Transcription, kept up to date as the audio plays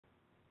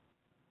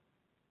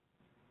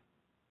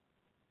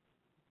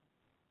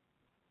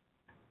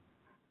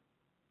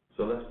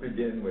So let's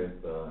begin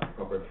with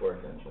proper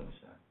fourth entrance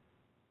chant.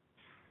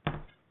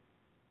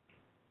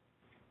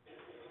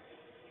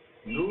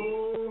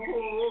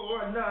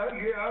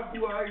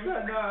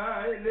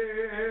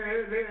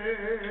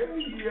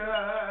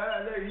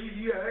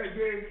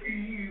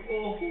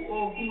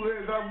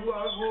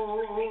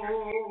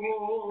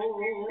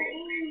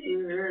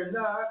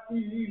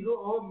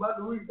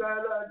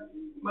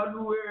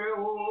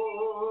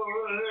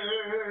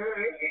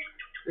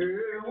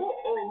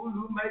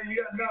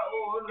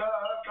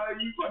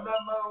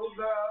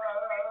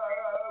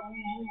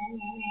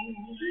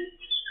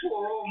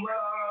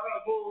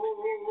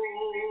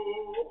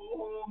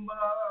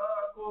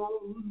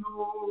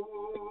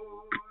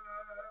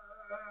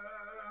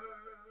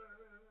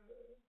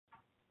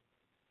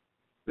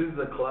 This is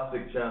a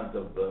classic chant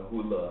of the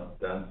Hula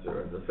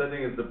dancer. The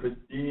setting is the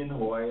pristine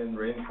Hawaiian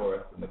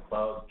rainforest and the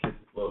cloud-kissed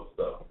slopes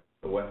of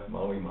the West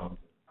Maui Mountains.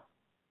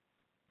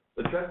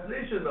 The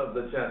translation of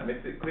the chant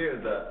makes it clear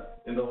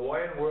that in the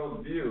Hawaiian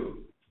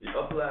worldview, the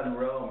upland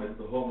realm is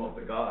the home of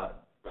the gods,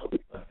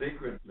 a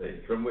sacred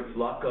place from which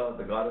Laka,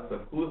 the goddess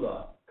of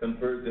Hula,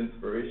 confers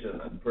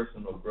inspiration and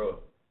personal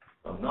growth,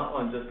 not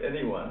on just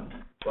anyone,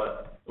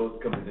 but those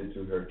committed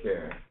to her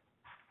care.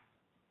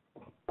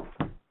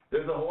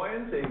 There's a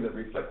Hawaiian saying that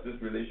reflects this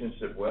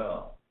relationship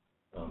well.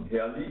 The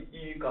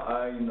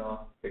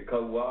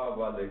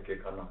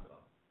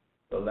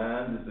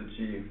land is the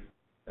chief,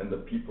 and the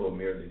people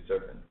merely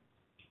servants.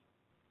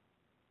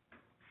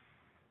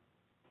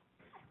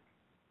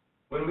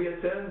 When we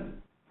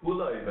attend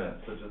Hula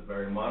events, such as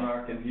Merry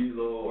Monarch in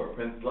Hilo or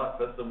Prince Lot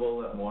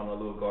Festival at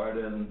Moanalua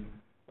Garden,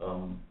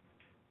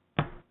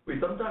 we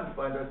sometimes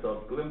find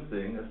ourselves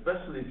glimpsing,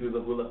 especially through the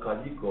Hula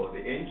Kahiko,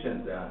 the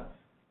ancient dance,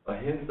 a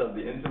hint of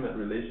the intimate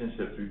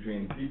relationships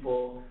between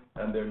people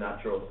and their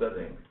natural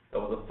setting that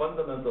was a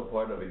fundamental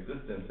part of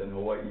existence in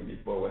Hawaii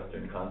before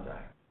Western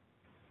contact.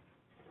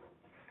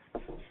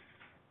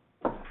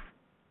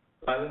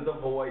 Islands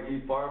of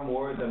Hawaii, far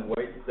more than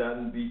white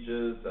sand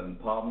beaches and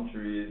palm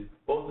trees,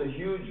 boast a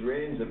huge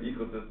range of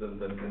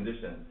ecosystems and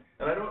conditions.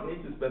 And I don't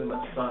need to spend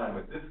much time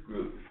with this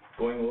group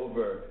going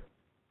over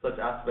such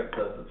aspects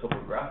as the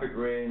topographic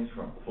range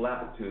from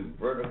flat to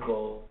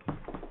vertical,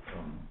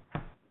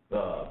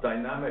 the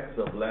dynamics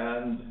of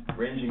land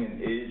ranging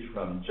in age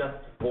from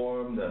just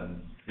formed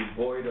and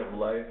devoid of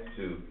life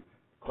to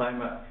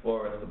climax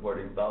forests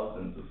supporting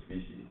thousands of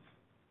species.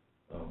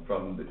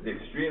 From the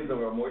extremes of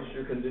our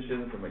moisture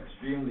conditions, from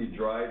extremely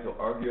dry to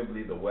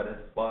arguably the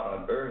wettest spot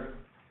on Earth,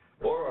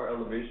 or our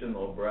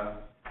elevational breadth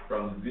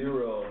from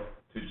 0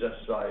 to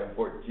just shy of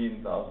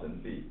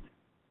 14,000 feet.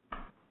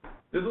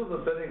 This was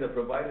a setting that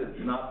provided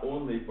not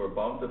only for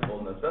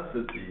bountiful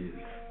necessities,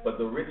 but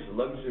the rich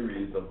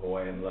luxuries of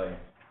Hawaiian life.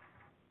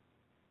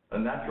 A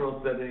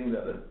natural setting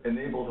that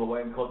enabled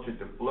Hawaiian culture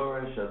to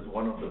flourish as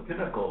one of the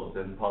pinnacles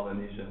in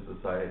Polynesian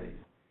society,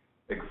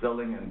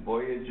 excelling in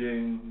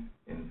voyaging,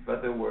 in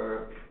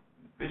featherwork,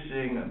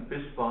 fishing and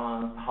fish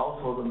ponds,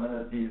 household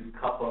amenities,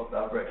 kapa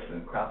fabrics,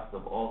 and crafts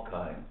of all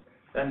kinds,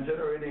 and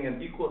generating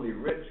an equally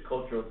rich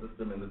cultural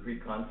system in the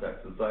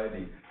pre-contact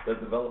society that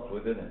developed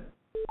within it.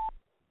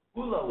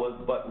 Hula was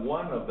but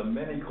one of the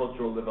many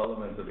cultural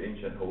developments of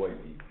ancient Hawaii,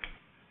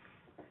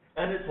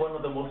 and it's one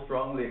of the most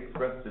strongly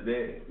expressed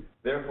today.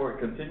 Therefore, it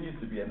continues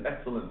to be an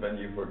excellent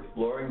venue for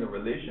exploring the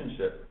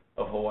relationship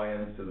of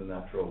Hawaiians to the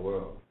natural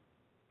world.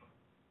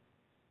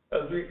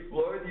 As we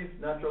explore these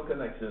natural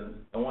connections,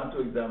 I want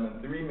to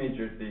examine three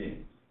major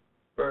themes.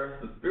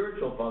 First, the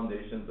spiritual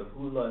foundations of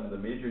Hula and the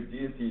major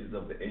deities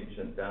of the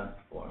ancient dance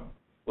form.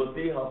 We'll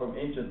see how from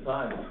ancient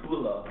times,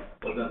 Hula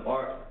was an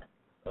art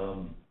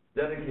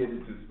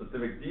dedicated to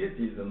specific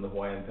deities in the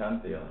Hawaiian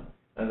pantheon,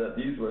 and that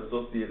these were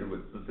associated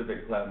with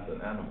specific plants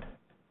and animals.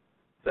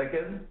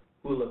 Second,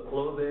 Hula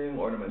clothing,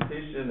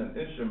 ornamentation, and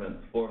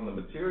instruments form the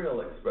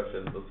material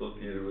expressions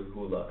associated with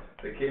Hula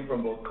that came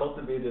from both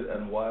cultivated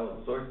and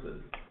wild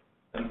sources.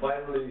 And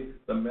finally,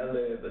 the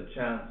mele, the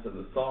chants, and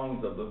the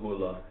songs of the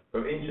Hula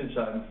from ancient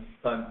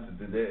times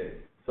to today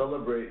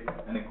celebrate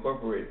and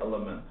incorporate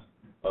elements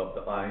of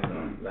the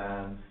Aina,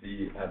 land,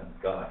 sea, and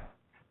sky.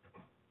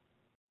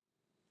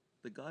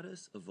 The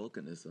goddess of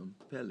volcanism,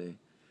 Pele,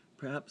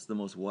 perhaps the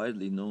most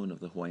widely known of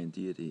the Hawaiian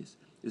deities,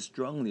 is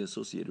strongly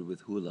associated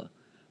with Hula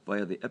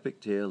via the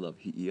epic tale of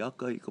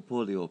Hi'iaka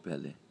Ikapolio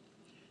Pele.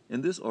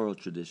 In this oral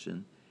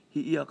tradition,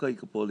 Hi'iaka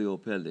Ikapolio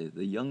Pele,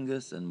 the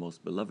youngest and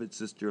most beloved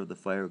sister of the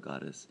fire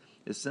goddess,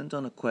 is sent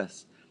on a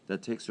quest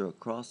that takes her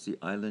across the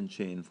island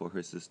chain for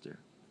her sister.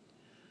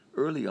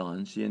 Early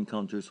on, she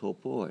encounters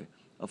Hopoi,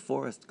 a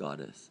forest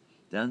goddess,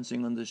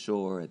 dancing on the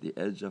shore at the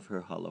edge of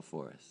her hala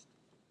forest.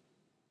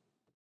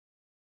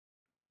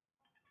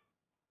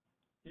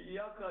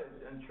 Hi'iaka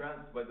is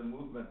entranced by the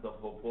movements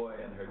of Hopoi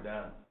and her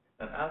dance,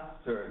 and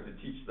asks her to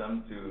teach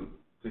them to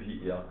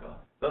Hi'iaka,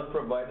 thus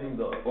providing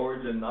the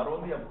origin not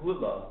only of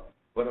Hula,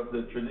 but of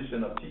the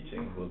tradition of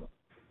teaching Hula.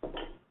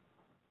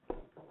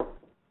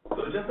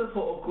 So just as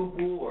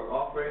ho'okupu or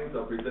offerings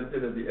are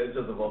presented at the edge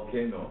of the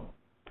volcano,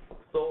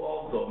 So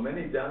also,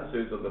 many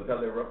dancers of the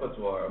Pele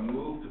repertoire are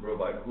moved to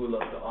provide hula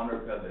to honor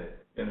Pele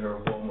in her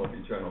home of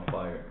eternal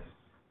fires.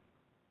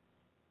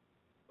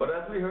 But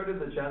as we heard in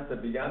the chants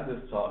that began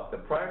this talk, the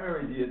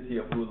primary deity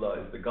of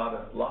hula is the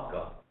goddess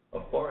Laka, a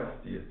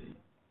forest deity.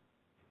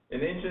 In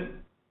the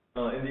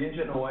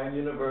ancient Hawaiian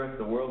universe,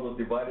 the world was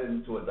divided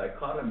into a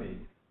dichotomy: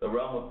 the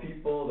realm of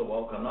people, the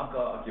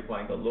Waukanaka,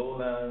 occupying the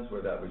lowlands,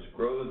 where that which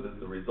grows is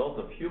the result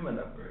of human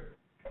effort.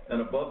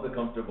 And above the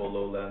comfortable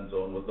lowland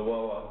zone was the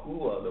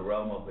Wawakua, the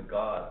realm of the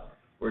gods,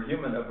 where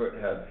human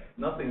effort had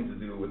nothing to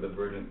do with the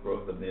verdant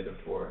growth of native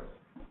forests,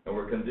 and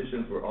where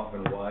conditions were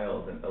often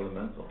wild and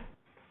elemental.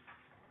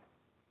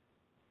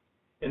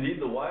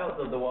 Indeed, the wilds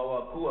of the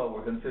Wawakua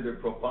were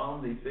considered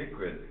profoundly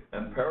sacred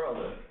and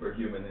perilous for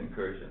human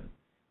incursion.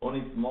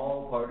 Only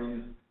small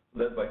parties,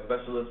 led by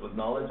specialists with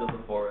knowledge of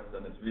the forest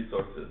and its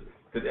resources,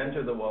 could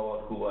enter the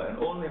Wawakua, and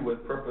only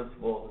with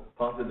purposeful,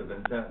 positive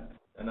intent,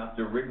 and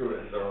after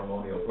rigorous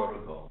ceremonial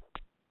protocol.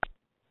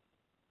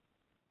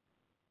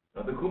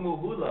 Now, the Kumu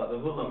Hula, the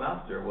hula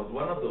master, was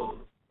one of those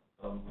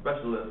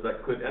specialists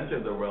that could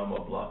enter the realm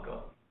of Laka,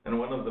 and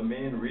one of the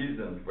main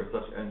reasons for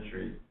such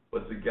entry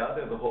was to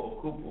gather the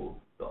ho'okupu,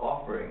 the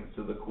offerings,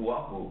 to the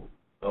kuahu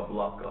of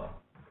Laka,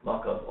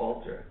 Laka's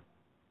altar.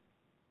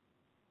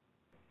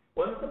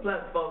 One of the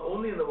plants found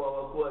only in the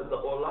Wawakua is the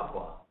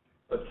olapa,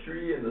 a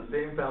tree in the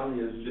same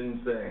family as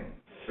ginseng,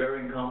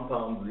 bearing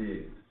compound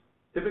leaves,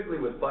 typically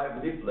with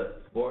 5 leaflets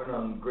borne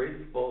on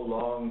graceful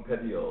long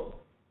petioles.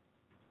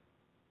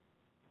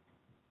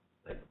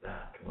 Like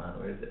that. Come on,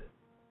 where is it?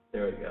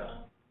 There we go.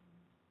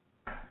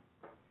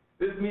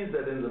 This means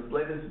that in the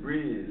slightest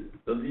breeze,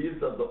 the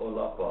leaves of the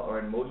olapa are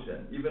in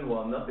motion, even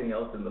while nothing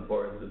else in the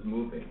forest is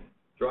moving,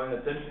 drawing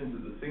attention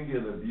to the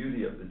singular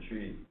beauty of the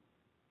tree.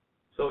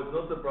 So it's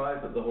no surprise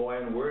that the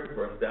Hawaiian word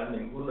for a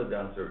standing hula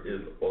dancer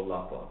is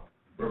olapa,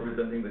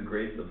 representing the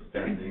grace of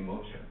standing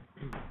motion.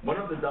 One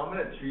of the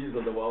dominant trees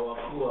of the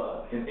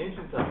Wawakua in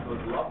ancient times was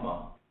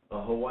lama,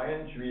 a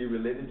Hawaiian tree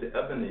related to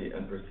ebony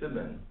and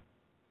persimmon.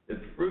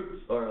 Its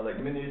fruits are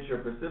like miniature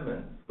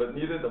persimmons, but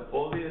neither the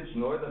foliage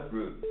nor the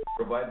fruit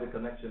provide the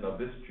connection of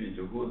this tree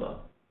to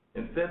hula.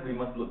 Instead, we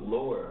must look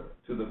lower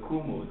to the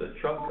kumu, the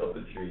trunk of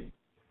the tree,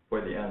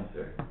 for the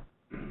answer.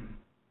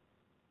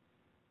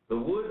 The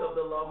wood of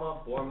the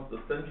lama forms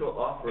the central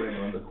offering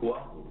on the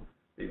kuahu,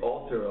 the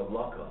altar of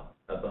Laka,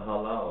 at the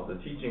halau,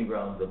 the teaching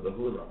grounds of the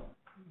hula.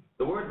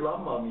 The word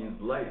lama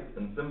means light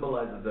and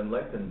symbolizes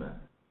enlightenment,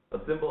 a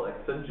symbol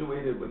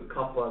accentuated with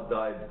kapa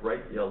dyed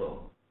bright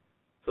yellow.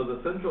 So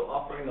the central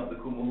offering of the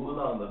kumu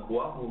hula and the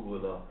kuahu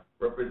hula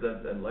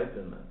represents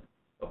enlightenment,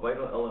 a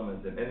vital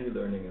element in any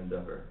learning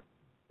endeavor.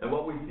 And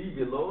what we see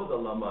below the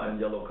lama and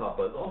yellow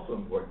kapa is also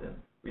important.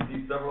 We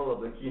see several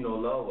of the kino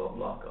lau of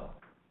Laka.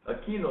 A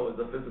kino is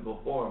a physical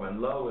form, and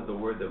lau is a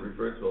word that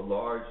refers to a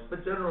large,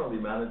 but generally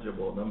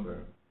manageable number.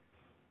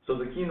 So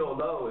the kino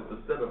lau is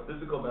a set of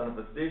physical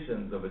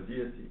manifestations of a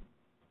deity.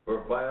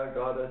 For a fire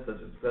goddess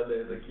such as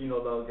Pele, the kino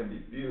lau can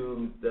be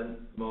fumes, dense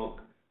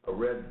smoke, a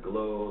red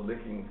glow,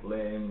 licking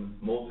flames,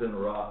 molten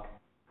rock,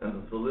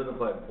 and the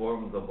solidified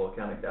forms of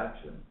volcanic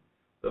action.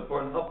 But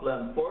for an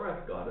upland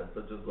forest goddess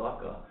such as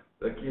Laka,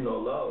 the kino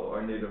lau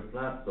are native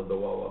plants of the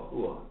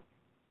Wawakua.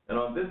 And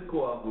on this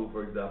kuahu,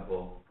 for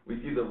example,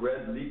 we see the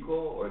red liko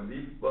or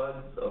leaf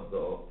buds of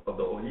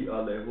the ohia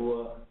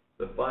lehua,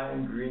 the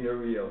fine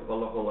greenery of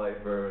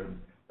palapalai fern,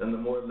 and the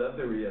more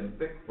leathery and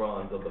thick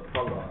fronds of the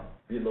pala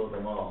below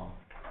them all.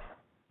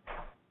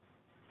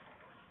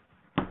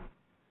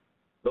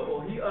 The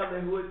ohia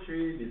lehua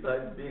tree,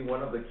 besides being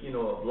one of the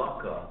kino of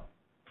Laka,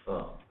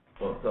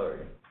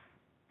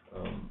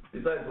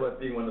 besides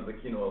being one of the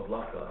kino of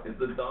Laka, is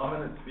the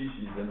dominant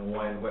species in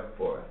Hawaiian wet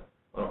forest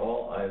on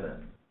all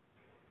islands.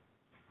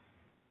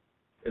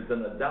 It's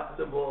an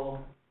adaptable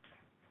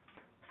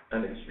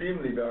and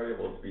extremely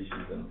variable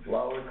species in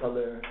flower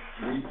color,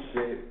 leaf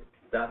shape,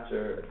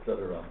 stature,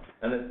 etc.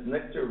 And its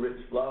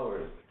nectar-rich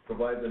flowers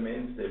provide the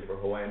mainstay for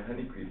Hawaiian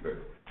honey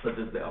creepers, such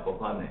as the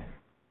apapane.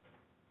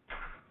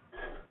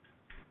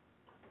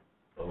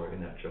 Oh, we're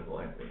gonna have trouble,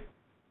 I think.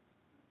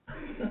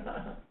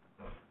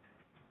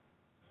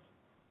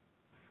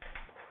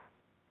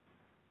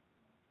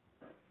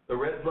 The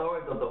red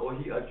flowers of the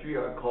ohia tree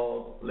are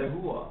called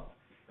lehua.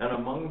 And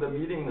among the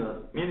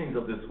meanings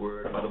of this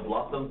word are the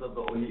blossoms of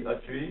the ohia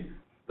tree,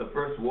 the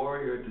first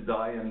warrior to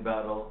die in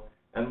battle,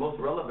 and most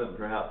relevant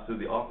perhaps to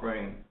the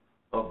offering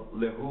of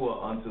lehua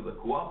onto the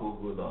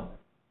kuahu hula.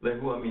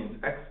 Lehua means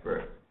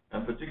expert,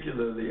 and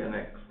particularly an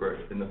expert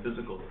in the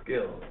physical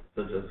skill,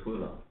 such as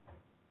hula.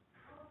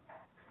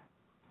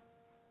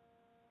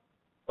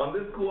 On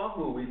this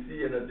kuahu, we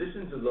see, in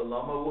addition to the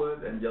lama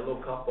wood and yellow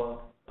kapa,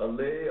 a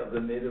lei of the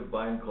native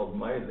vine called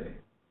maile.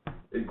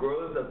 It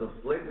grows as a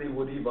slightly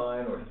woody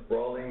vine or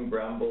sprawling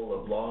bramble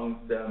of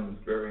long stems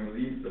bearing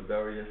leaves of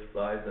various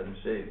size and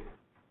shape.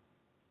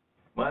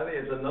 Maile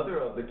is another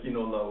of the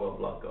kino lau of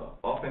Laka,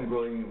 often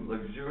growing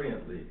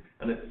luxuriantly,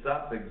 and its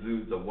sap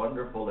exudes a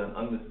wonderful and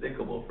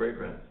unmistakable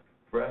fragrance,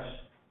 fresh,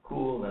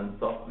 cool, and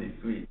softly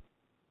sweet.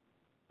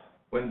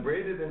 When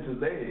braided into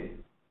lei,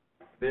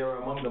 They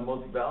are among the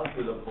most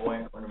valued of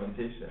Hawaiian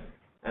ornamentation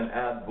and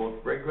add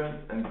both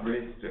fragrance and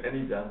grace to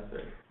any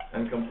dancer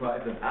and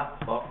comprise an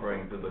apt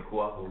offering to the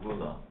Kuahu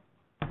Hula.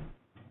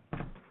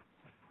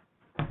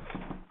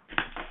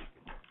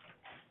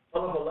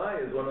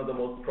 Halahala'i is one of the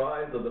most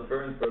prized of the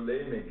ferns for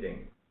lei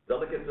making,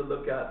 delicate to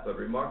look at but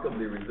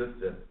remarkably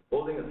resistant,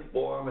 holding its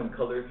form and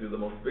color through the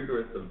most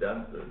vigorous of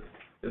dances.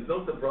 It's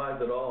no surprise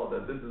at all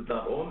that this is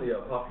not only a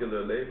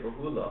popular lei for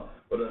hula,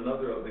 but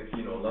another of the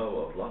kino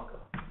lau of Laka.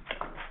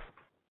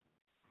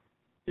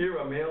 Here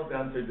a male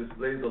dancer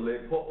displays a lei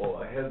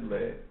po'o, a head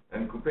lei,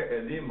 and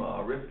kupe'e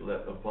lima, a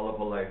wristlet of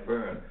palapalai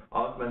fern,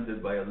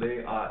 augmented by a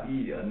lei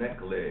a'i, a neck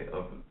lei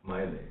of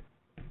maile.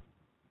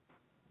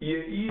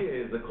 Ie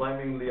is a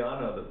climbing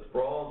liana that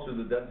sprawls through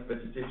the dense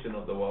vegetation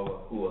of the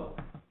Wawakua,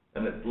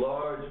 and its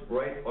large,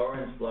 bright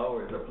orange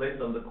flowers are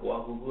placed on the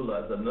Kuahu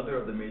Hula as another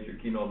of the major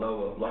kino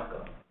lau of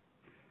Laka.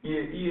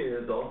 Ie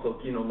is also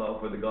kino lau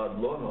for the god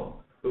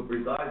Lono, who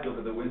presides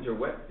over the winter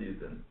wet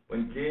season,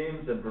 when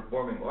games and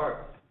performing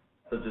arts,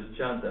 such as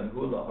chant and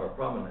hula, are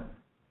prominent.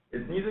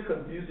 It's neither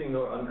confusing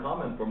nor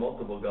uncommon for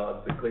multiple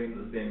gods to claim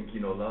the same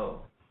kino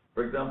lau.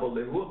 For example,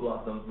 lehua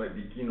blossoms might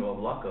be kino of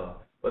Laka,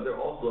 but they're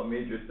also a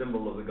major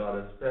symbol of the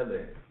goddess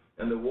Pele,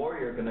 and the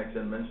warrior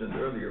connection mentioned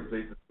earlier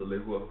places the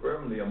lehua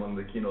firmly among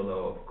the kino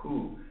lau of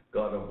Ku,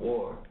 god of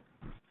war.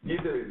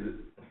 Neither is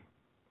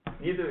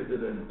it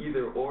an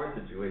either-or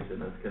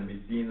situation, as can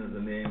be seen in the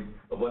name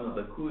of one of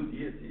the Ku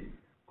deities,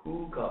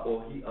 Ku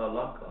Ka'ohi'a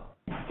Laka,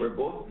 where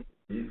both deities,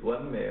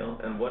 one male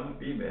and one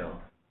female,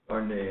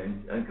 are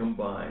named and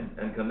combined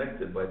and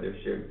connected by their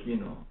shared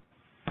kino.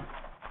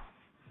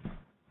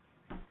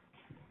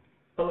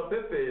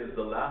 Halapepe is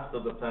the last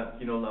of the plant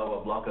kino lau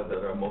of Laka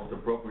that are most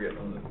appropriate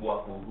on the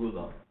Kuahu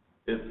Hula.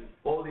 Its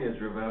foliage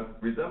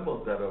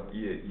resembles that of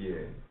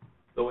Ie,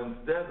 though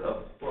instead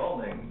of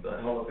sprawling, the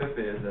halapepe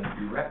is an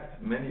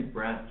erect,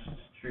 many-branched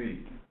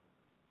tree.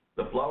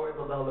 The flowers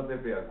of the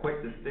halapepe are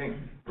quite distinct,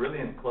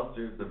 brilliant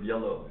clusters of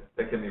yellow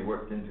that can be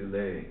worked into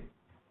lei.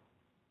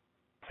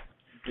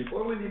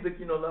 Before we leave the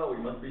kino lau, we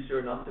must be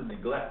sure not to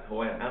neglect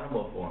Hawaiian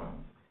animal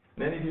forms.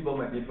 Many people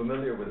might be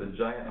familiar with a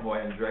giant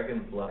Hawaiian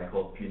dragonfly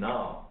called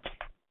pinao.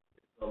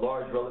 It's a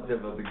large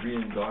relative of the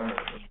green garnet,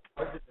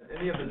 larger than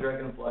any of the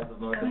dragonflies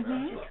of North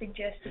America. It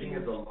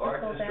is the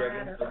largest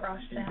dragonfly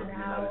species of the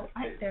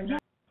United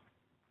States.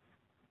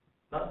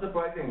 Not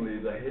surprisingly,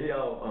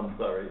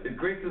 it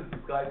graces the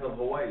skies of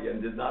Hawaii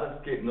and did not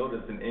escape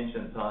notice in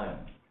ancient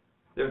times.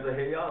 There's a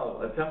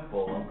heiau, a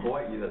temple on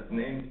Kauai that's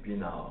named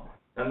Pinao,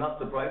 and not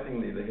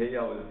surprisingly, the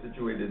heiau is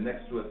situated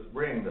next to a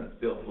spring that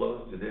still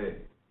flows today.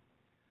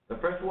 The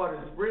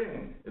freshwater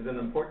spring is an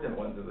important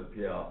one to the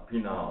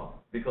Pinao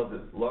because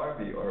its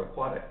larvae are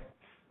aquatic.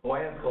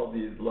 Hawaiians call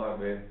these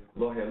larvae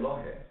lohe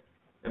lohe,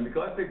 and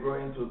because they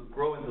grow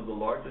into the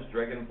largest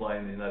dragonfly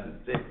in the United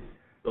States,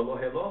 the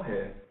lohe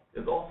lohe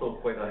is also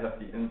quite a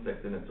hefty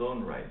insect in its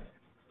own right,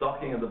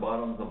 stalking at the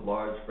bottoms of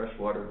large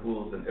freshwater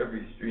pools in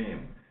every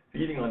stream,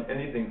 feeding on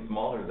anything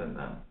smaller than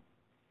them.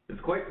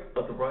 It's quite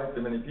a surprise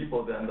to many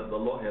people then that the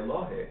lohe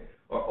lohe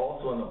are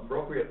also an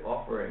appropriate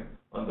offering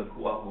on the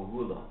Kuahu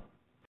Hula.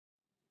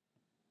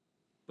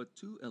 But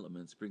two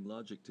elements bring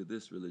logic to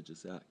this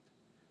religious act.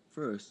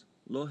 First,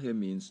 lohe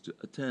means to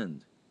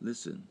attend,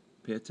 listen,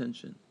 pay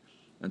attention,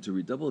 and to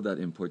redouble that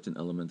important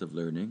element of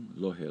learning,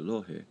 lohe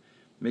lohe,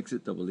 makes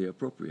it doubly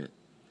appropriate.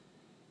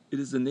 It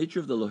is the nature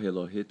of the lohe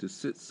lohe to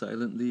sit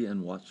silently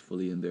and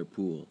watchfully in their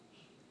pool.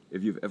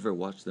 If you've ever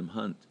watched them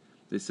hunt,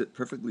 they sit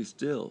perfectly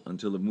still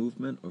until a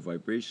movement or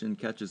vibration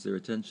catches their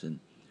attention.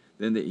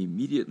 Then they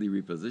immediately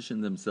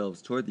reposition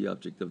themselves toward the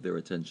object of their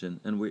attention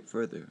and wait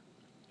further.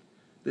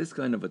 This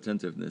kind of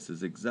attentiveness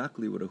is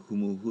exactly what a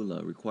humu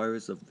hula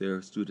requires of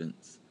their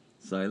students: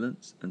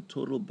 silence and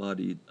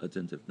total-bodied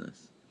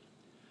attentiveness.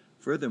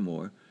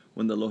 Furthermore,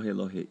 when the lohe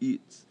lohe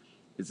eats,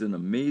 it's an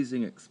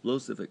amazing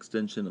explosive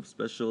extension of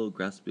special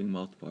grasping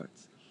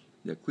mouthparts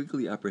that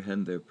quickly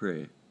apprehend their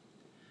prey.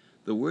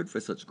 The word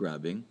for such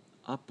grabbing,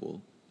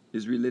 apo,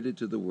 is related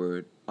to the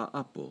word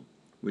a'apo,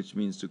 which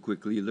means to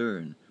quickly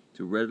learn,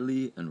 to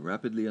readily and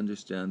rapidly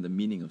understand the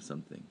meaning of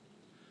something.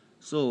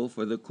 So,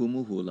 for the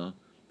kumu hula,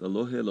 the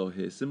lohe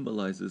lohe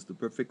symbolizes the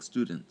perfect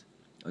student,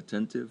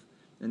 attentive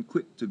and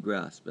quick to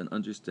grasp and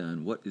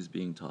understand what is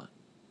being taught.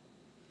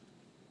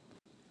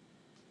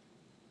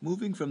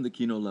 Moving from the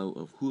kino lau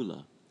of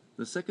hula,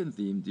 the second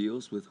theme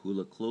deals with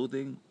hula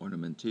clothing,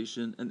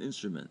 ornamentation, and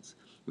instruments,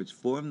 which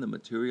form the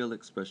material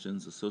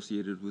expressions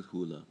associated with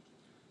hula.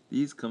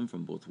 These come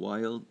from both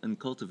wild and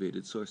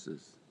cultivated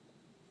sources.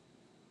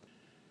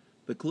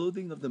 The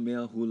clothing of the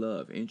mea hula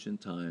of ancient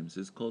times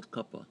is called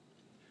kapa,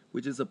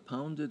 which is a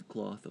pounded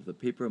cloth of the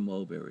paper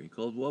mulberry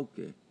called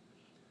wauke.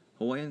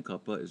 Hawaiian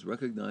kapa is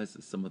recognized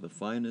as some of the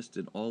finest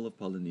in all of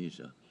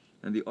Polynesia,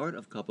 and the art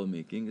of kapa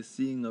making is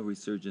seeing a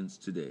resurgence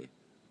today.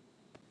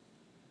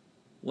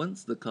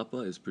 Once the kapa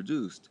is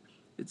produced,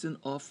 it's an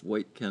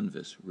off-white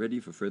canvas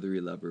ready for further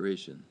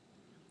elaboration.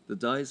 The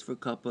dyes for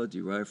kapa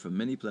derive from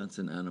many plants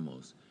and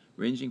animals,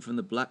 ranging from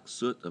the black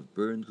soot of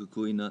burned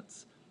kukui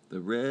nuts, the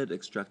red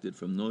extracted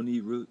from noni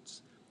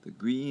roots, the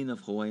green of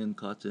Hawaiian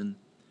cotton,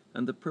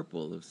 and the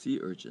purple of sea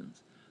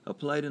urchins,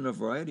 applied in a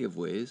variety of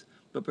ways,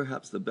 but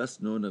perhaps the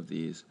best known of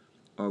these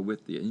are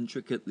with the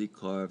intricately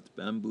carved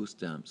bamboo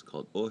stamps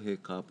called ohe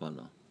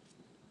kapala.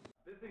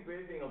 This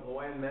engraving of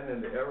Hawaiian men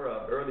in the era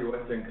of early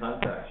Western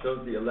contact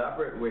shows the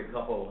elaborate way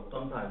kapa was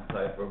sometimes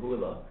tied for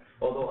hula,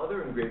 although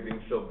other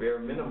engravings show bare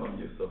minimum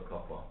use of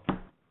kapa.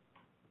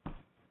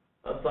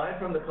 Aside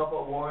from the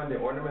kapa worn, the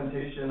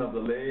ornamentation of the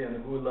lei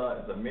and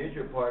hula is a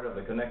major part of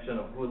the connection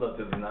of hula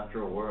to the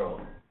natural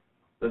world.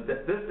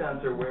 This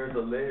dancer wears a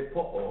lei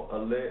po'o,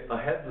 a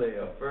head lei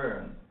of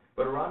ferns,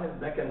 but around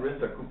his neck and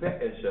wrist are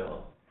kupe'e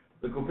shells.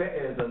 The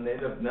kupe'e is a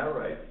native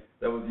narite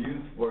that was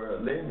used for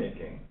lei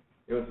making.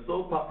 It was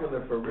so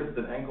popular for wrist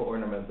and ankle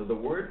ornaments that the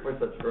word for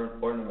such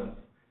ornaments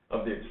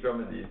of the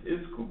extremities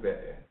is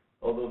kupe'e,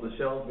 although the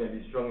shells may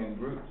be strung in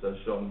groups as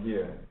shown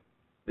here.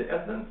 The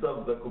essence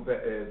of the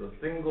kupe'e is a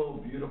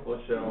single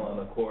beautiful shell on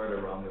a cord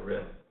around the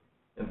wrist.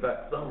 In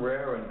fact, some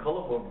rare and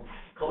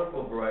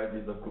colorful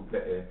varieties of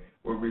kupe'e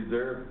were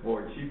reserved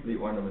for chiefly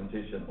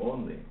ornamentation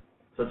only,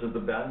 such as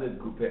the banded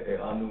kupe'e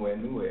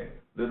anue,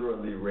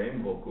 literally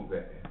rainbow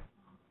kupe'e.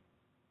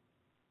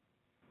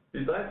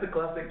 Besides the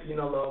classic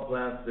kinalau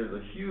plants, there's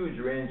a huge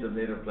range of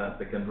native plants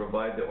that can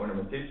provide the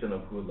ornamentation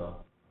of hula.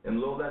 In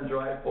lowland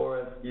dry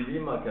forests,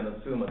 ilima can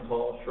assume a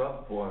tall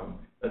shrub form,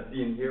 as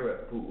seen here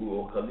at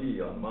Pu'uokali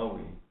on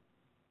Maui.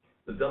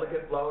 The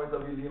delicate flowers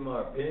of ilima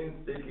are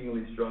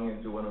painstakingly strung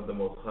into one of the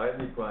most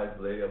highly prized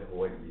lei of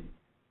Hawaii.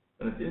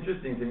 And it's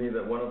interesting to me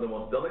that one of the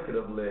most delicate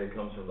of lei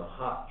comes from the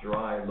hot,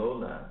 dry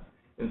lowlands,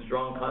 in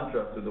strong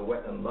contrast to the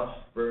wet and lush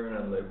fern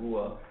and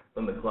lehua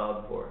from the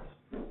cloud forest.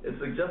 It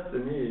suggests to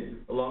me,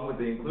 along with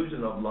the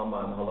inclusion of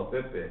lama and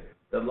halapepe,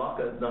 that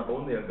Laka is not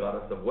only a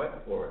goddess of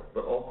wet forest,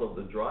 but also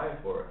the dry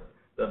forest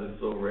that is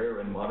so rare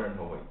in modern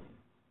Hawaii.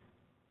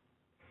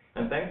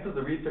 And thanks to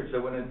the research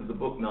that went into the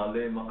book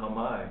Na'ale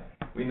Makamai,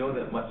 we know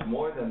that much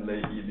more than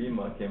Lei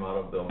Ilima came out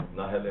of the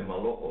Nahele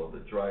Malo'o, the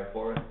dry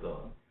forest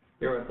zone.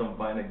 Here are some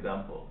fine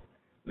examples.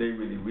 Lei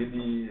Wili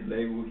Wili,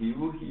 Lei Uhi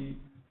Uhi,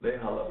 Lei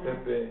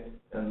Halapepe,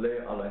 and Lei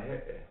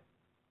Alahe'e.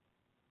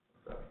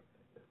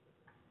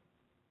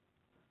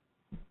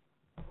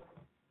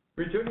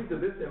 Returning to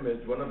this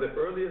image, one of the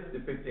earliest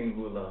depicting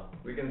hula,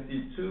 we can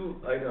see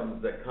two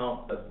items that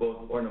count as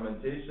both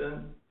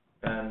ornamentation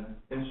and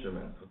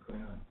instruments. What's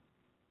going on?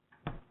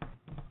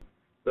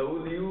 The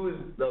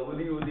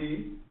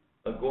uli,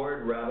 a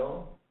gourd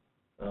rattle,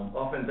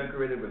 often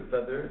decorated with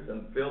feathers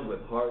and filled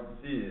with hard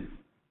seeds,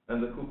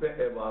 and the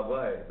kupe'e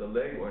wawai, the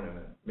leg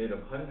ornament, made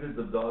of hundreds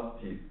of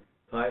dog teeth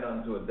tied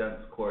onto a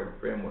dense cord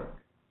framework.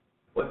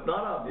 What's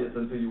not obvious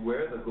until you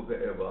wear the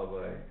kupe'e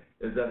wawai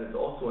is that it's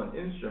also an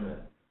instrument.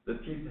 The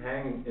teeth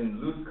hang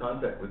in loose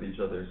contact with each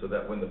other so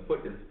that when the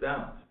foot is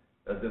stamped,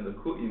 as in the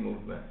ku'i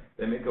movement,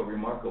 they make a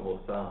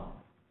remarkable sound.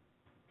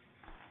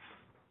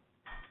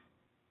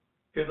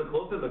 Here's a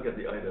closer look at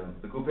the items.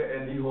 The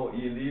kupe'e niho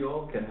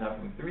ilio can have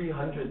from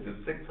 300 to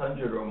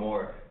 600 or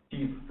more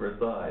teeth per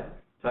side,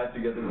 tied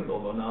together with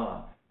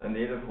olona, a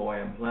native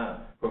Hawaiian plant,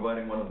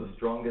 providing one of the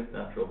strongest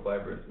natural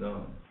fibers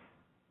known.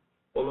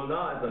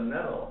 Olona is a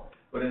nettle,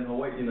 but in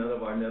Hawaii none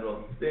of our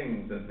nettles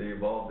sting since they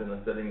evolved in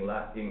a setting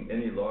lacking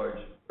any large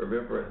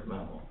herbivorous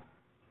mammal.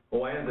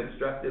 Hawaiians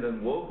extracted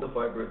and wove the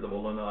fibers of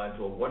olona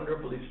into a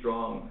wonderfully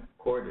strong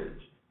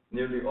cordage.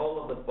 Nearly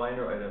all of the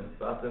finer items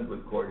fastened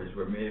with cordage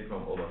were made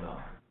from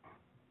olona.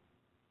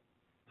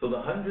 So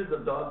the hundreds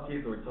of dog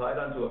teeth were tied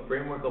onto a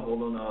framework of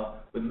olona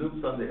with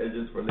loops on the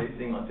edges for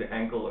lacing onto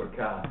ankle or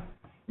calf.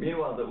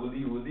 Meanwhile, the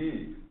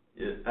uli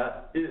is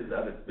at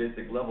its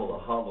basic level a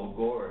hollow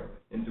gourd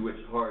into which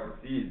hard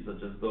seeds,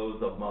 such as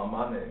those of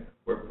ma'amane,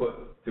 were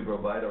put to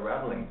provide a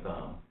rattling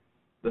sound.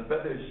 The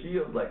feather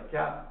shield like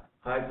cap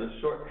hides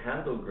a short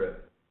handle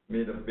grip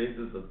made of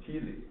bases of tea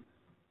leaves.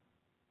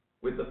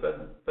 With the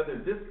feather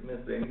disc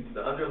missing,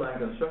 the underlying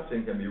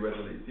construction can be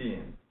readily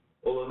seen.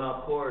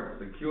 Olona cord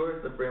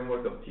secures the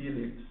framework of tea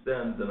leaf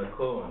stems in a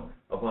cone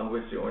upon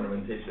which the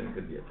ornamentation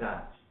could be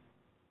attached.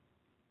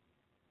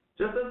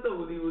 Just as the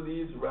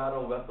uli's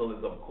rattle vessel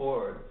is of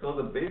cord, so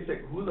the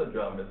basic hula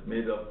drum is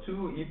made of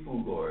two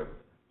ipu gourds,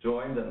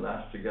 joined and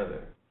lashed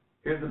together.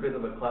 Here's a bit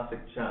of a classic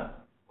chant,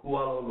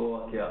 Kualo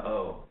loa kia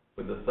au,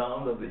 with the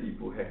sound of the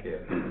ipu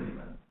heke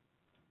accompaniment.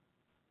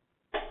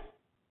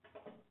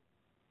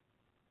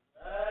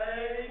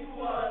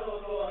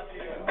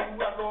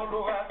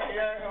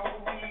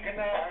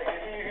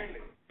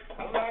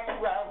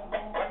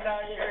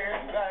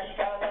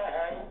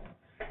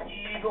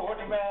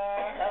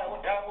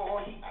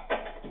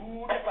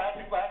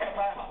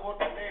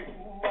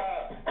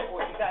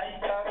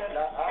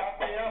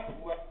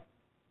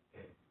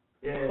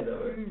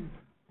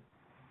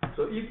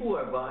 So ipu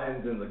are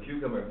vines in the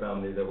cucumber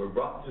family that were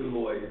brought to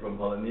Hawaii from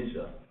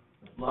Polynesia.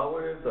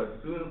 Flowers are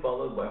soon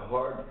followed by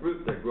hard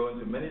fruit that grow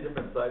into many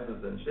different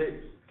sizes and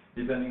shapes,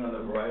 depending on the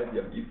variety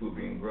of ipu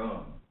being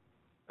grown.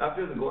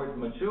 After the gourds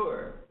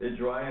mature, they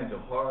dry into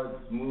hard,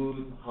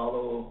 smooth,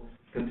 hollow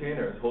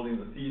containers holding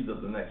the seeds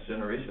of the next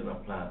generation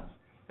of plants.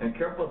 And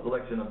careful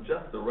selection of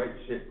just the right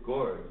shaped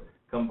gourds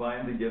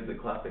combined to give the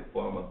classic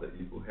form of the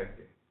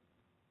ibuheke.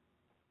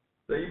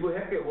 The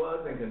ibuheke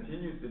was and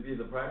continues to be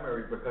the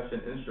primary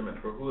percussion instrument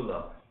for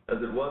hula,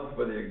 as it was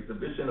for the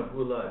exhibition of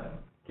hula at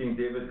King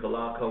David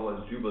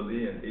Kalakawa's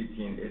Jubilee in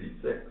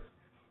 1886,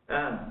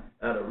 and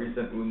at a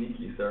recent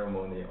uniki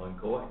ceremony on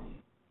Kauai.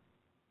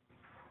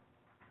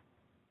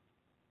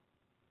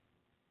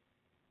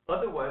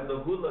 Otherwise, the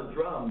hula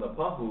drum, the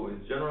pahu,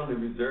 is generally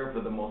reserved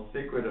for the most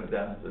sacred of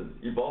dances,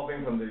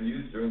 evolving from their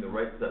use during the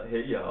rites at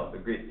Heya of the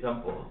great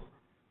temples.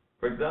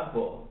 For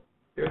example,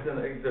 here's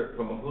an excerpt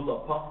from a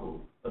hula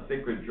pahu, a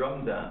sacred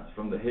drum dance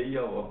from the Heya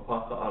of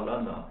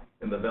Paka'alana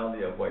in the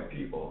valley of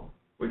Waipi'o,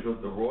 which was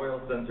the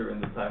royal center in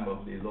the time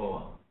of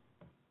Liloa.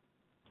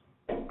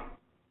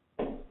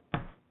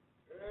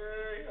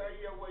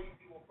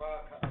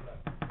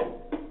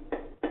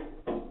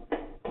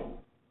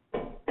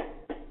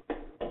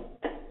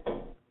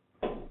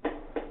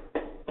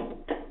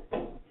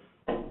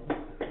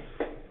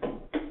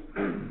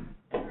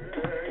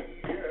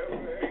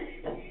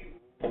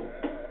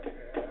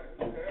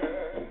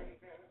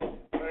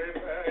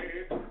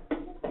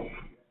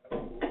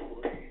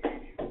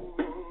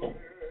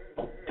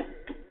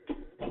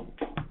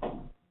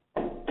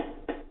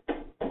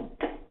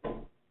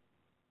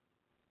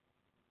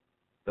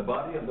 The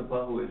body of the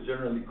pahu is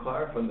generally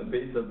carved from the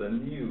base of the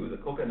niu, the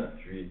coconut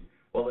tree,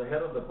 while the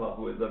head of the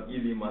pahu is of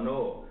ili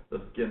mano,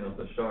 the skin of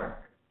the shark.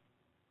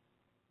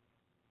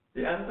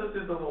 The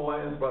ancestors of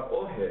Hawaiians brought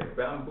ohe,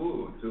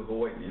 bamboo, to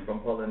Hawaii from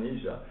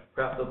Polynesia,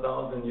 perhaps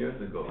 1,000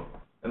 years ago,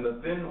 and the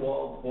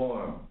thin-walled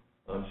form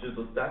of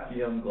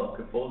Schizostachyium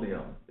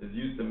glaucifolium is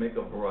used to make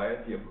a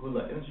variety of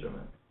hula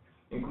instruments,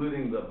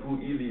 including the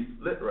pu'ili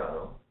split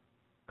rattle,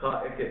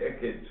 ka eke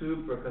eke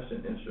tube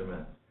percussion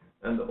instruments,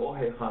 and the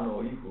ohe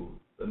hano ihu,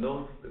 the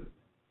nose flute.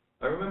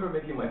 I remember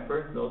making my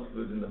first nose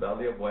flute in the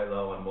valley of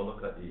Wailau on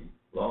Moloka'i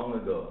long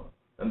ago,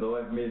 and though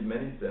I've made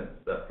many since,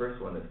 that first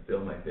one is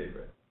still my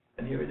favorite.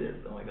 And here it is,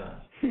 oh my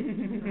gosh.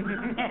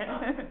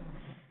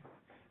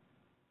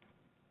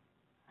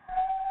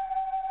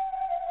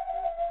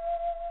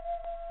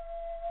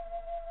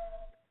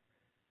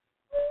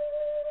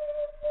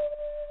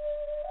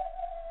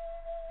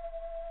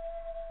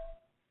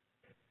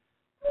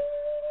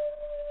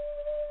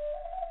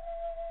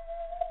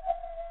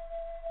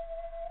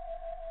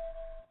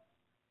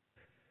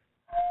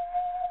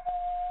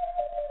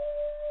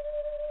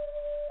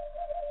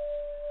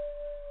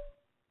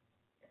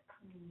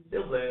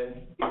 Still playing.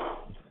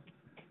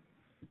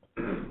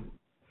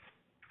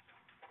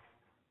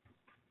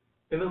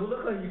 In the hula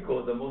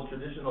kahiko, the most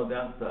traditional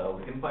dance style,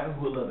 we can find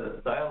hula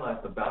that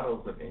stylized the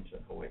battles of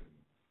ancient Hawaii.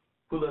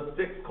 Hula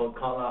sticks called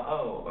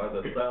kala'au are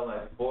the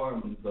stylized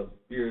forms of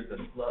spears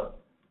and clubs,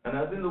 and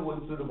as in the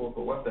wood suitable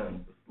for weapons,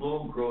 the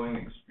slow-growing,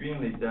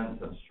 extremely dense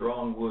and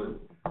strong wood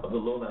of the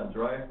lowland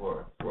dry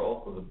forests were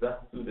also the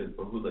best suited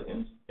for hula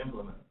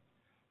implements.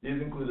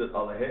 These included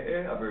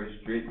alahe'e, a very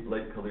straight,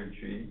 light-colored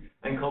tree,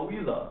 and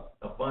kawila,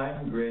 a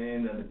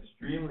fine-grained and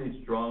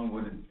extremely strong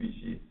wooded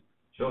species,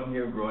 shown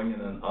here growing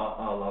in an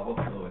a'a lava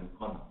flow in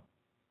Kona.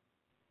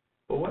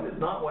 But what is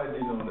not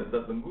widely known is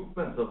that the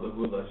movements of the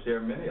hula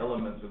share many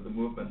elements with the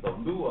movements of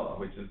lua,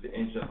 which is the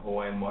ancient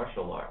Hawaiian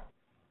martial art,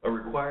 a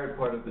required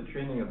part of the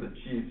training of the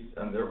chiefs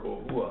and their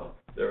ohua,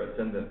 their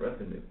attendant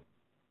retinue.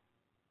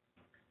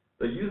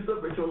 The use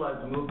of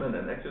ritualized movement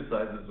and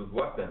exercises with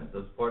weapons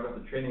as part of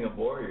the training of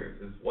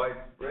warriors is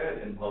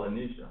widespread in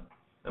Polynesia,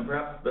 and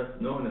perhaps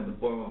best known in the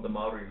form of the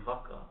Maori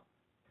haka,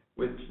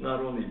 which not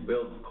only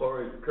builds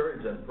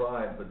courage and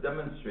pride, but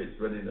demonstrates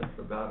readiness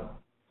for battle.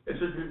 It's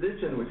a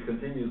tradition which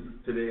continues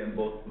today in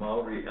both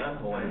Maori and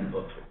Hawaiian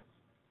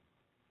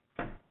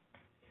cultures.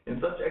 In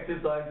such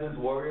exercises,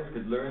 warriors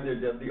could learn their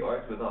deadly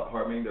arts without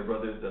harming their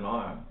brothers in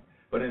arms,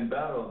 but in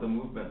battle, the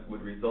movements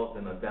would result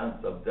in a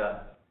dance of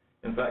death.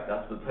 In fact,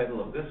 that's the title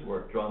of this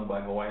work, drawn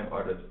by Hawaiian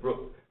artist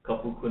Brooke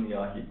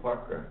Kapukuniahi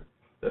Parker,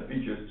 that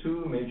features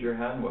two major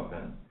hand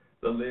weapons,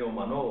 the leo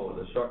mano,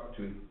 the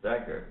sharp-toothed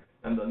dagger,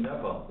 and the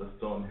neva, the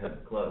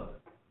stone-head club.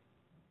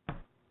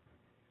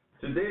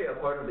 Today, a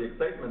part of the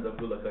excitement of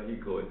hula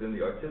kahiko is in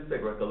the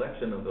artistic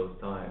recollection of those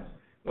times,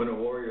 when a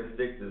warrior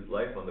staked his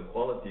life on the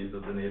qualities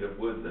of the native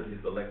woods that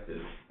he selected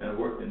and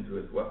worked into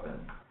his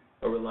weapons,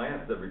 a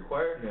reliance that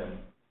required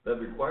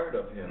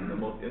of him the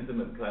most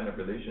intimate kind of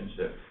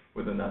relationship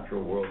with the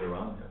natural world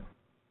around him.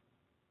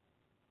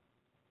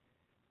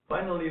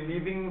 Finally,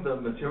 leaving the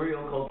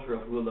material culture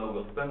of hula,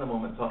 we'll spend a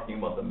moment talking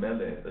about the mele,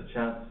 the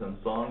chants and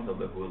songs of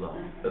the hula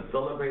that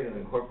celebrate and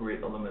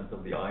incorporate elements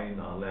of the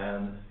aina,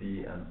 land,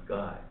 sea, and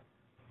sky.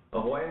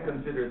 A Hawaiian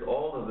considers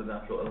all of the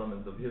natural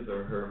elements of his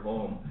or her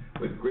home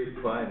with great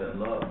pride and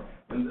love,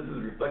 and this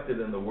is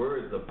reflected in the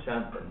words of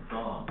chant and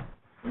song.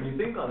 When you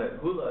think on it,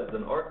 hula is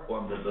an art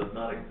form that does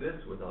not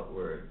exist without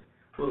words.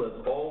 Hula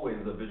is always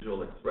a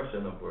visual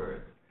expression of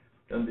words.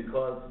 And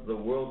because of the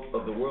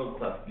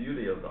world-class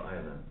beauty of the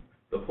island,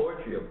 the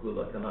poetry of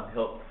hula cannot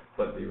help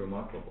but be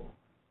remarkable.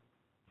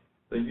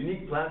 The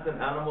unique plants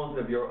and animals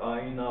of your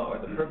aina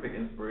are the perfect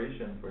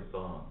inspiration for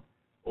song.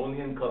 Only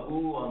in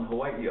Ka'u on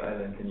Hawaii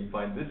Island can you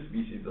find this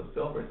species of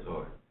silver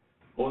sword.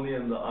 Only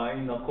in the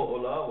Aina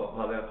Ko'olawa,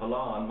 Paleakala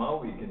on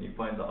Maui can you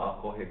find the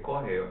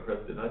Akohekohe or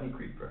crested honey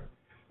creeper.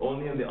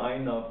 Only in the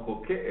Aina of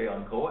Koke'e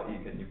on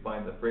Kauai can you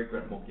find the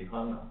fragrant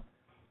mokihana.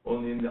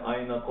 Only in the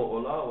Aina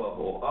Ko'olawa of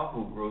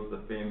Oahu grows the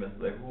famous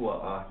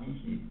Lehua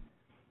ahihi.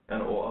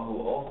 And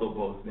Oahu also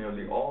boasts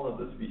nearly all of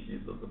the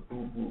species of the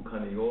pupu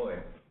kanioi,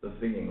 the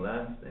singing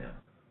land snail.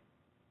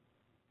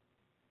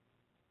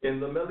 In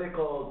the mele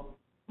called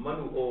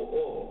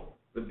Manu'o'o,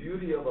 the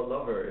beauty of a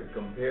lover is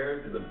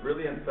compared to the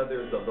brilliant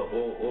feathers of the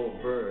o'o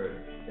bird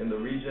in the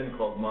region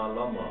called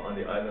Malama on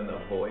the island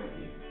of Hawaii.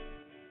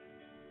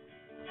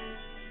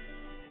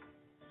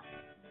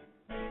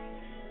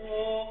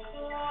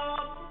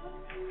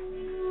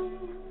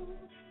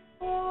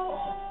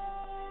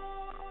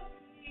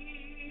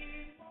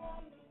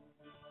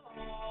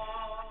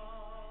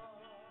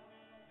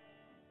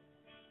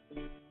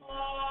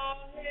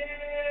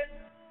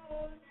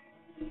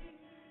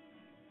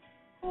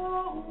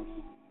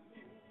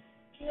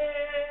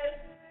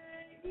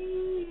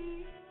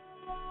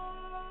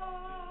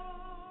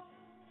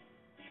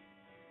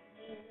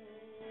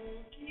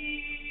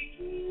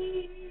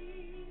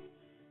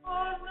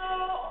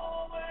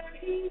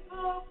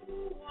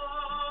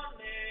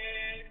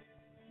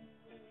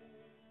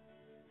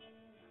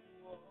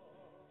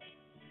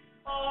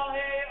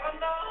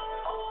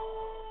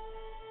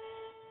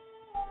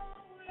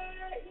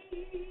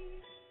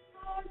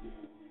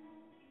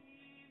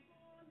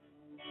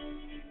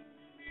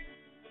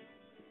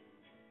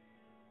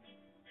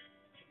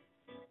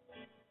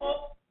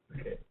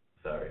 Okay,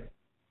 sorry.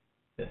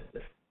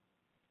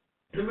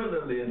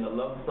 Similarly, in the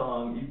love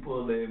song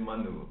Ipole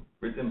Manu,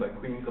 written by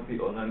Queen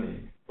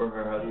Kapi'olani for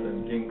her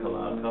husband King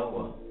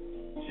Kalakaua,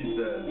 she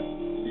says,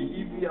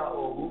 "Iipia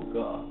o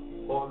uka,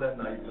 ole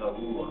nai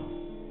kaua."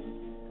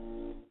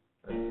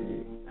 Let's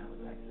see, that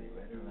was actually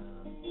right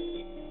around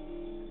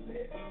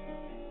there.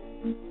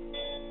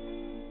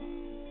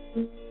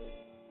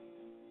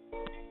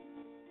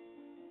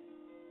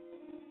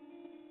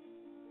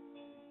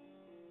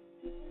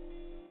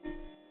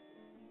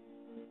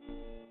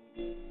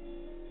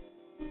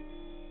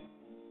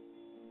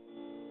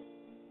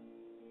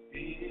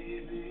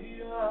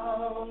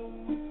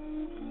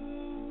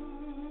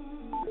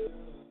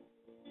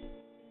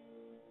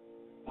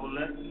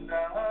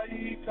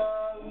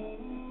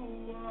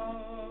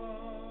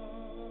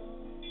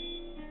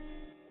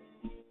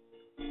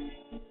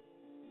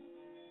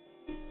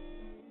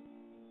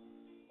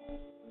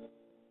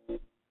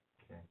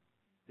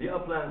 The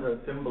uplands are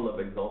a symbol of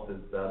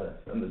exalted status,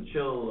 and the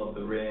chill of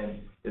the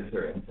rain is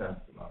her intense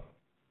love.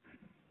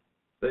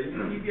 The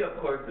Ikibi,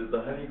 of course, is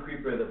the honey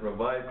creeper that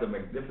provides the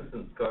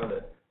magnificent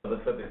scarlet of the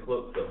feathered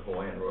cloaks of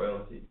Hawaiian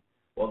royalty,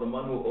 while the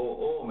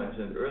Manu'o'o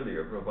mentioned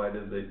earlier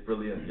provided the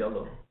brilliant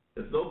yellow.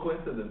 It's no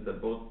coincidence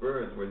that both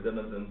birds were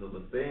denizens of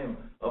the same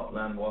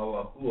upland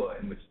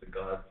Wawahua in which the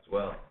gods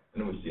dwell,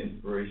 and in which the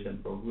inspiration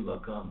for Hula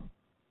comes.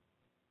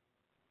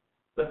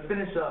 Let's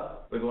finish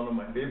up with one of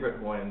my favorite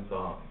Hawaiian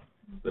songs.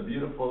 The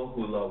beautiful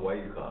Hula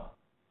Waika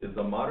is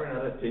a modern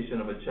adaptation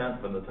of a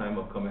chant from the time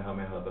of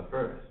Kamehameha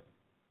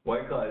I.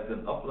 Waika is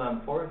an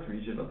upland forest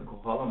region of the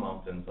Kohala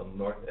Mountains on the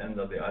north end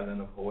of the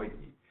island of Hawaii,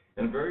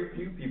 and very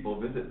few people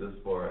visit this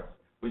forest,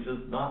 which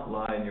does not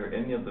lie near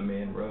any of the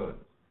main roads.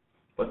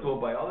 But to a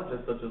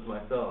biologist such as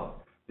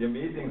myself, the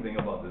amazing thing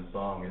about this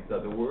song is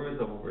that the words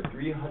of over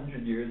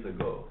 300 years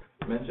ago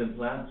mention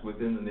plants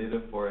within the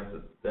native forest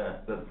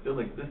that still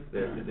exist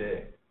there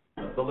today,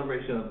 a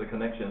celebration of the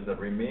connections that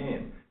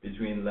remain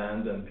between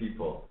land and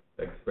people,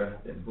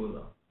 expressed in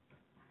Hula.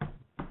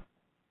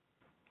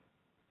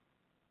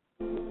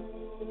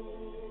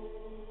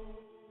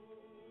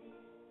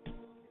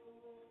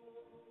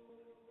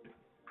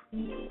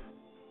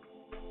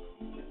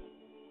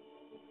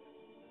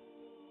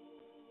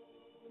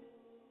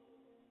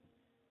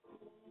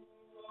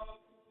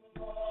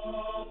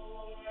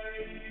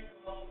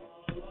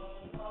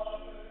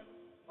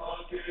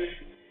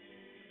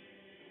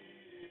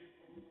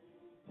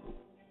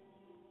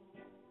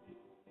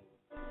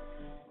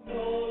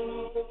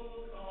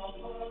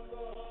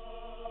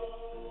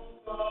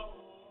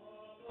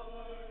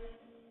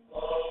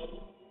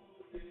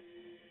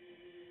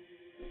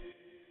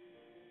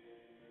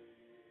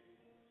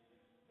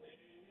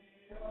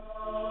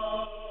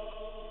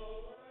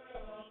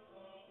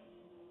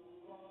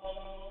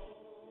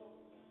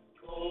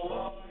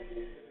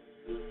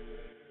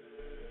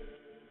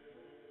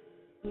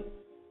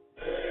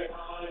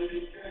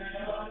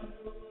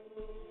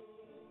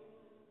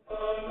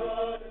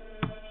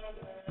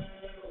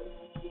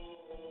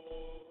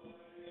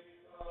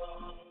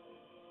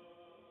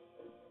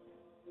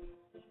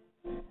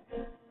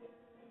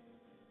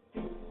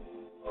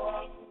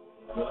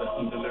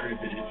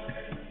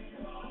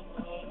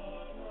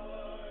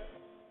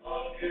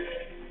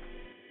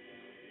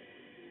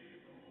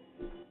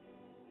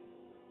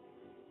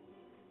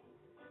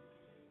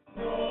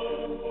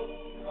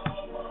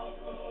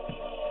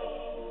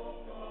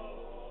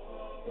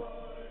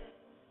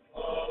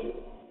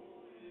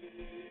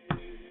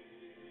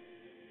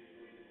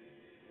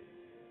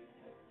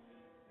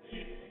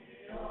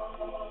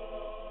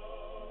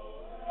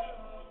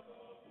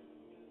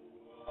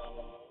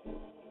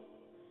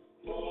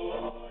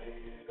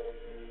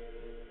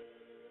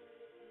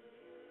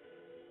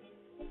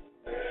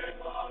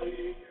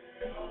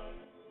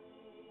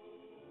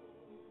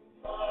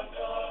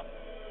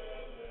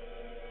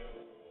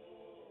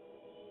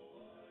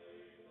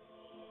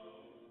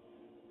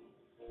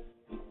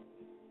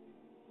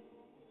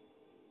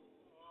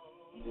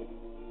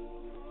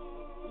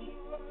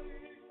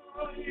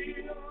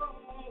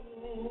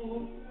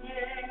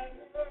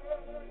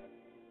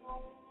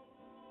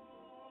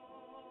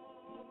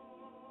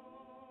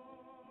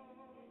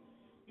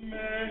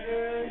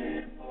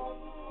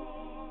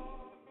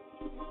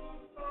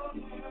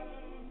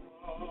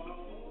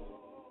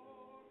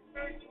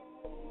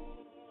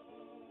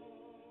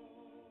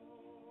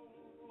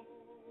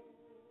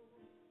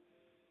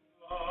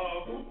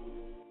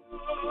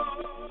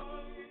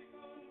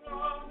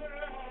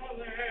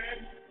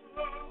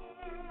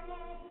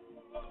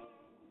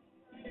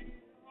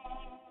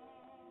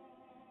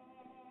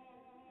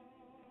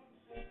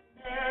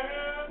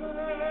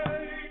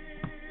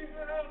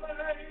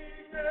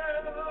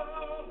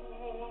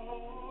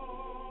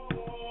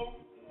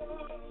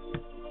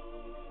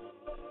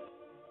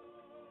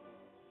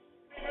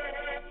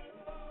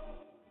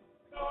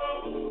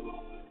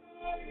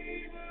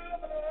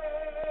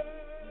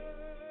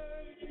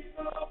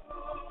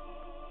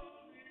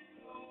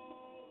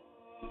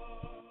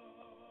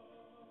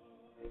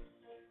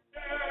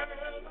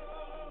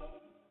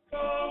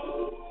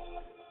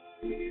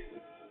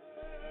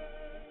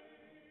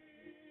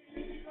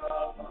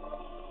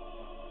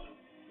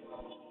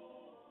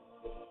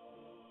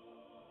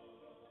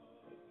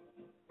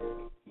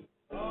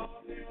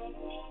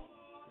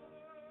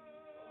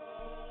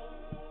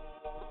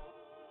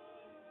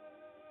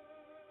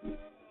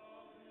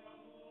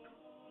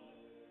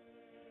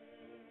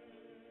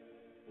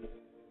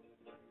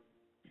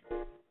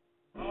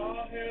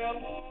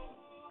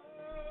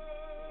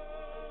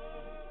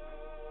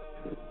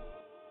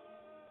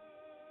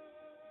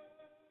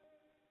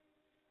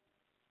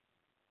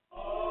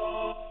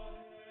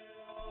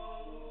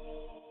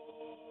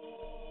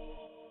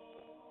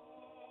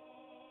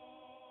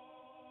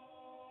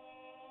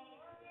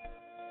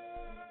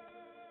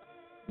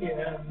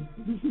 Yeah.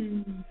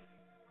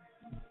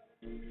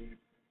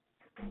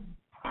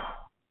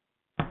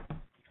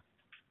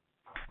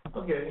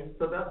 Okay,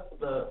 so that's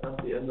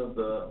the end of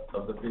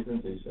the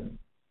presentation.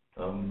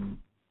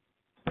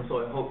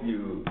 So I hope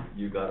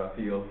you got a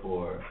feel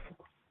for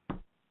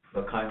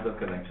the kinds of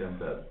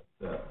connections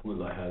that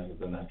Hula has with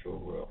the natural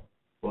world,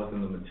 both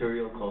in the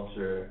material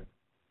culture,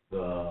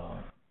 the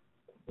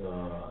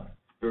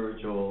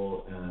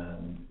spiritual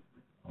and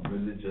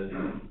religious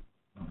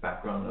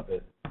background of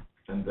it,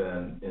 and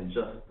then in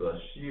just the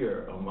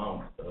sheer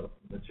amount of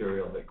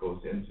material that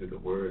goes into the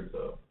words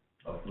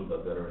of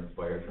Hula that are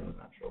inspired from the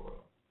natural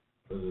world.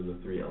 Those are the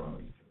three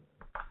elements.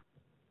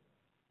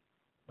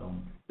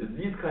 It's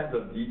these kinds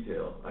of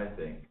details, I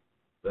think,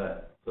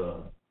 that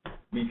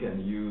we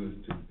can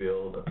use to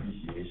build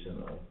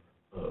appreciation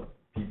of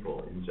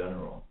people in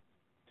general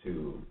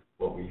to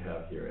what we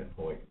have here in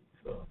Hawaii.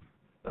 So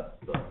that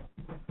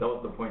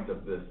was the point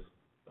of this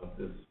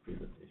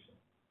presentation.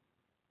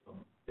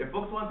 If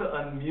folks want to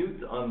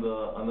unmute on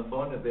the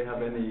phone, if they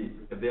have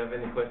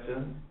any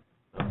questions,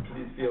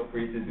 please feel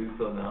free to do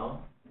so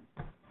now.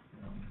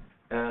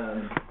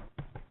 And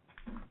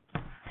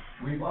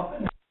we've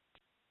often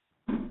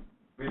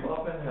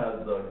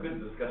had a good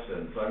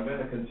discussion, so I'm going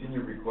to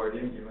continue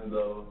recording, even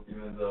though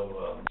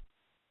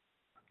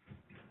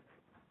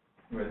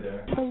right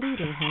there. The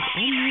leader has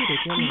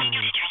unmuted your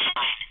line.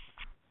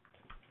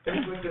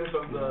 Any questions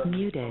from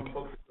Muted. from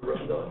folks in the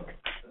room, though?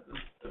 At this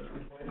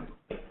point?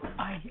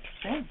 I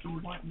said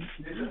you want me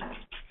to do that.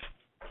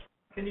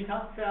 Can you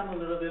talk, Sam, a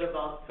little bit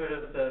about sort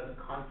of the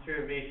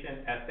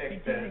conservation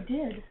ethics that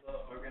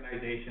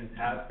organizations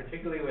have,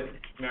 particularly with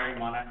Mary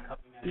Monarch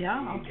coming in? Yeah,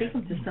 I'll take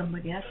them to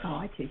somebody. That's how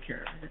I take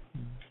care of it.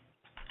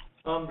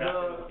 And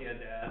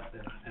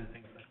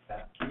things like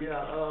that.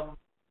 Yeah,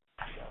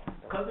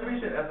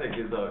 conservation ethic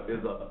is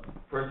a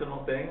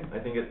personal thing. I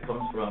think it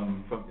comes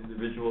from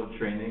individual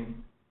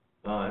training,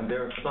 and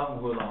there are some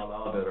hula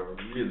halau that are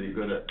really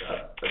good at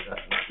that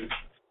message.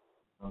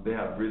 They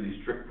have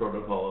really strict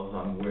protocols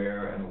on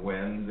where and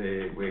when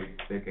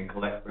they can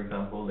collect, for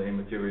example, lay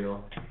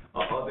material.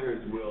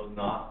 Others will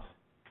not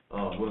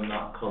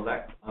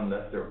collect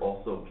unless they're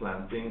also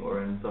planting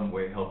or in some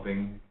way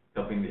helping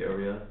the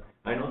area.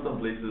 I know some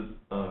places,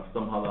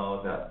 some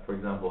halau that, for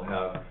example,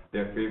 have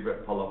their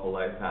favorite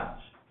palapalai patch,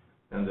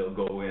 and they'll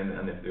go in,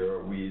 and if there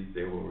are weeds,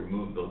 they will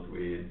remove those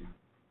weeds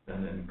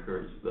and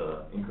encourage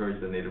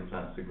the native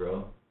plants to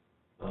grow.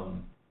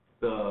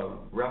 The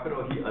rapid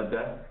Ohia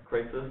death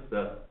crisis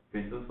that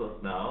faces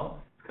us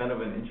now is kind of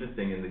an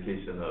interesting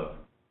indication of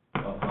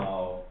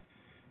how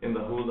in the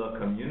hula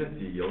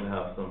community you'll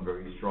have some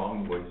very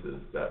strong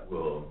voices that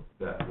will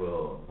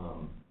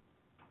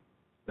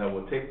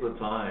take the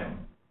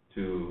time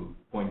to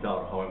point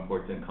out how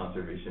important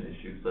conservation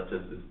issues such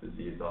as this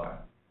disease are.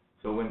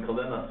 So when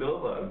Kalena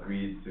Silva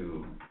agreed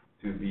to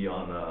be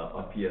on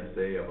a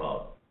PSA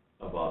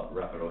about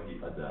rapid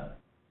Ohia death,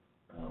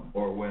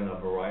 or when a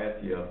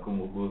variety of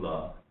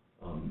kumuhula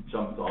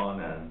jumped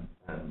on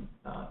and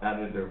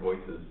added their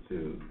voices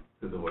to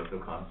the voice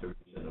of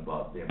conservation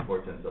about the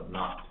importance of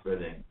not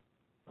spreading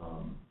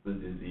the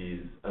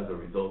disease as a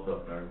result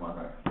of Mary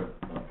Monarch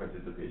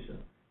participation.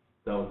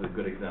 That was a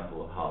good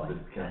example of how this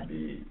can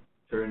be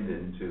turned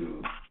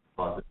into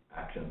positive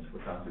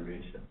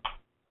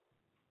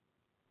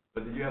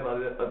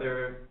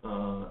other,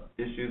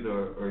 issues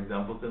or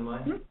examples in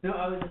mind? No,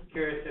 I was just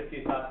curious if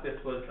you thought this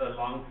was a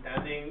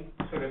long-standing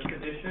sort of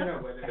tradition,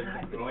 or whether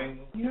it's a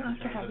growing You know, in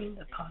after terms of having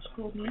the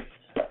Costco meat,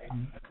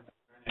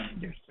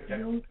 they're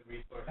protecting sealed, the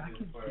resources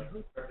vacuum for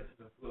sealed. purposes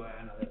of Hula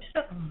and others.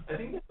 I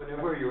think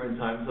whenever you're in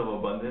times of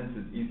abundance,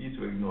 it's easy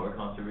to ignore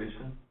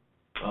conservation.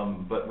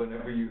 But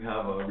whenever you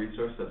have a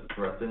resource that's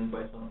threatened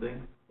by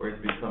something, or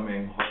it's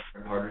becoming harder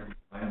and harder to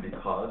find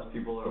because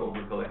people are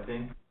over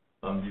collecting,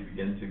 you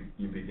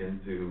begin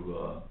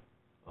to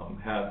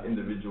have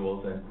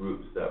individuals and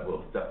groups that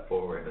will step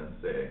forward and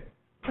say,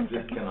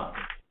 this cannot,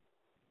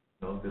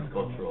 this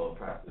cultural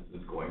practice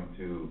is going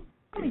to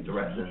be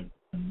threatened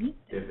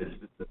if it's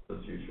business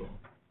as usual.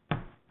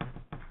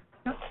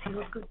 That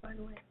feels good, by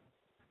the way.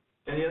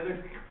 Any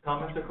other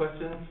comments or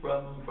questions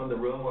from the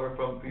room or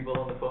from people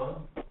on the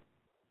phone?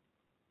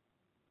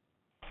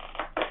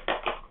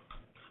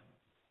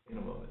 In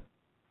a moment.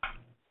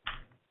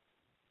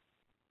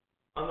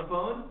 On the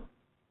phone?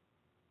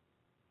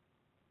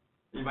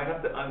 You might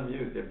have to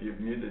unmute if you've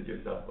muted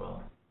yourself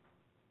well.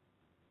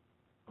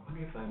 I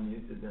wonder if I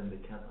muted them, they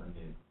can't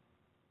unmute.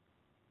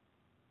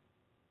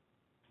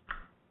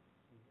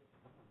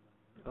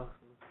 Oh,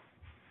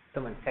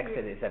 someone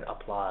texted, they said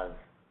applause.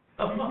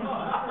 Thank you.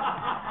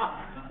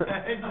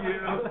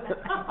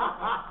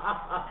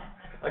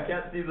 I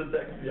can't see the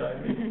text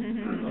behind me.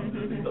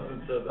 It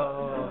doesn't show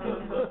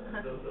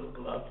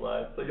the last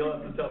slide, so you'll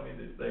have to tell me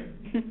these things.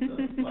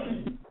 That's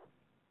funny.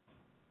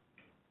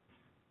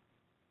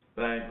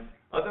 Thanks.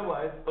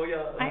 Otherwise,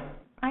 I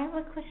have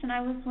a question.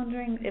 I was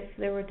wondering if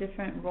there were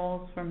different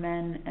roles for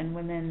men and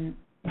women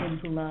in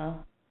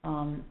hula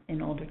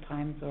in older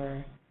times,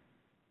 or.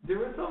 There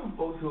were some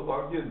folks who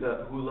argued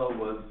that hula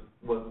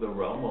was the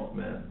realm of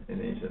men in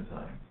ancient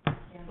times.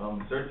 Yeah.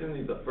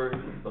 Certainly the first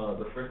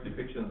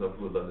depictions of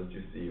hula that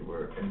you see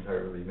were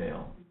entirely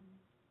male.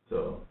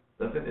 So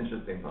that's an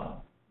interesting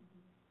thought.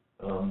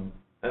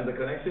 And the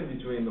connection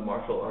between the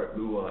martial art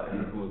lua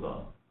and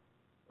hula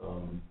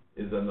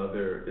is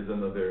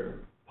another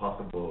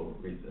possible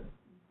reason.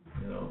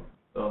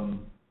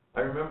 I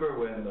remember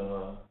when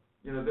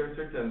there are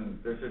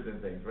certain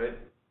things, right?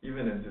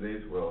 Even in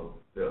today's world,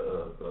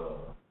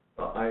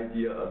 the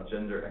idea of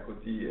gender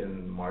equity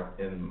in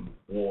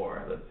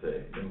war, let's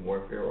say, in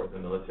warfare or the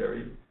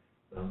military,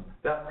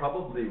 that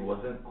probably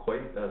wasn't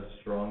quite as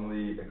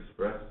strongly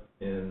expressed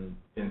in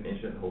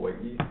ancient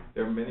Hawaii.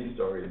 There are many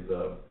stories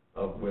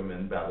of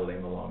women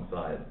battling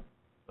alongside.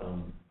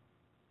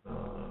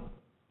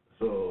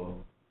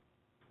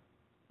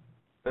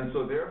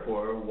 So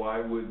therefore,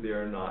 why would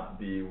there not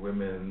be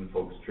women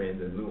folks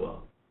trained in lua?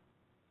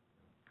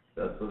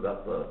 That's a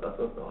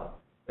thought.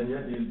 And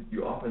yet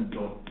you often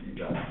don't see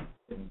that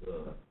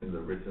in the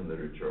written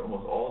literature.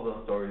 Almost all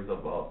the stories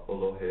about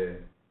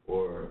Olohe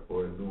or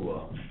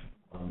lua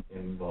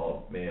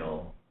involve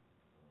male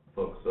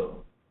folks.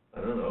 So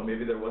I don't know,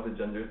 maybe there was a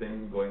gender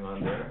thing going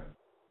on there.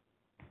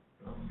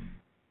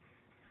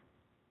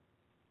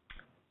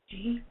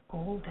 G.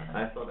 Golden.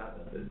 I saw that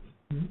message.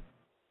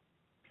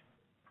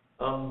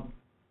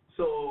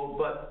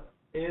 But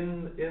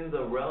in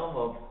the realm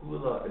of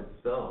hula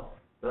itself,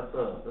 that's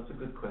a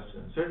good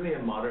question. Certainly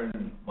in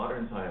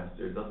modern times,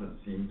 there doesn't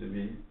seem to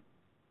be.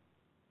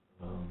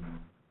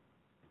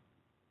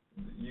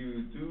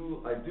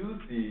 I do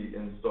see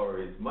in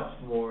stories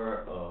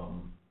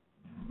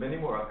many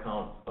more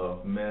accounts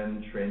of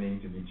men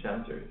training to be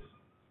chanters.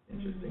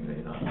 Interestingly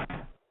enough.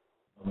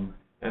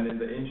 And in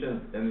the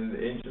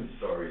ancient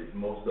stories,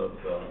 most of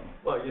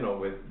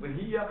with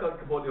Hi'iaka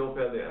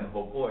Kapodiopele and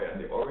Hopoi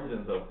and the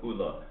origins of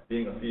hula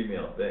being a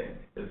female thing,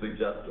 it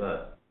suggests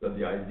that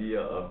the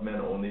idea of men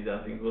only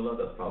dancing hula,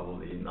 that's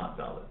probably not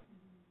valid.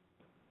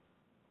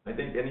 I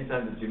think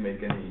anytime that you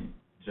make any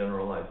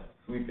generalized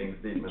sweeping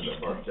statement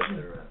about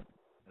gender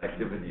and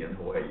activity in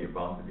Hawaii, you're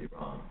bound to be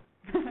wrong.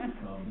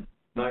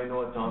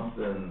 Nainoa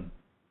Thompson,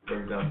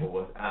 for example,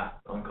 was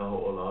asked on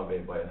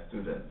Kaho'olawe by a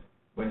student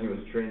when he was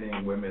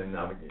training women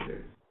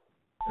navigators.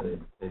 And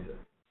they said,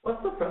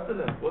 what's the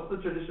precedent? What's the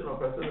traditional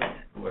precedent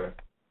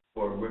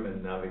for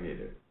women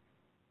navigators?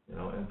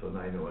 And so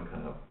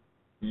Nainoa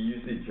he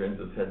usually turns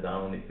his head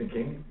down when he's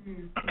thinking.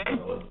 And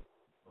so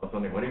I was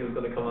wondering what he was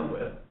going to come up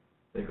with.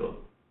 He goes,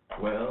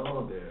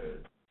 well,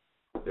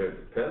 there's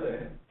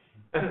Pele.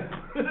 And as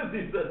soon as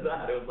he said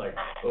that, it was like,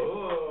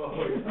 oh,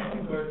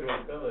 we're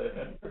doing Pele.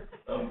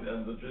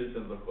 And the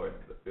traditions, of course,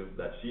 is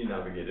that she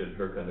navigated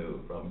her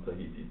canoe from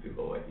Tahiti to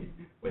Hawaii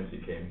when she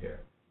came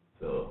here.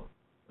 So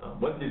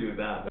once you do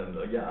that, then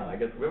I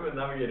guess women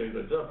navigators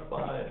are just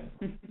fine.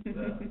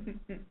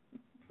 So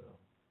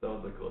that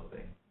was a cool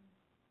thing.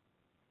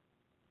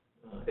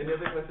 Any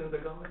other questions or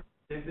comments?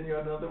 Jason, you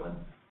had another one?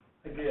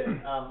 I did.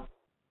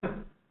 That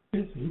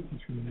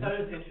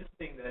is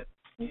interesting that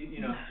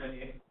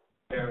when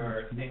there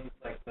were things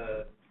like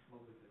the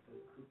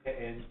kupe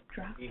and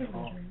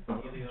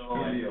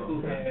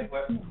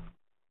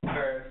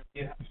where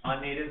you have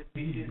non-native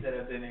species that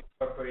have been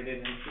incorporated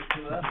into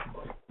hula.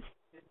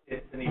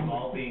 It's an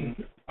evolving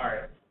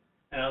art,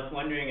 and I was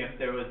wondering if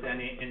there was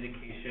any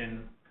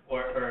indication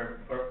or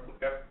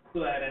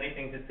Hula had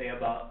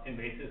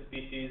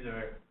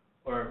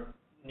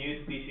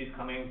species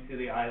coming to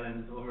the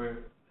islands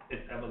over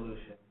its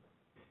evolution?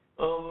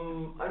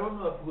 I don't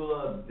know if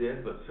Hula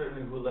did, but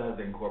certainly Hula has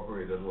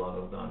incorporated a lot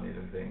of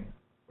non-native things,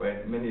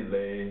 right? Many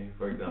lei,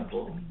 for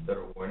example, that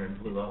are born in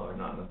Hula are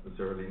not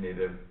necessarily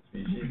native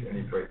species.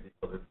 Any brightly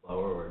colored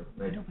flower or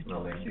nice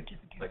smelling,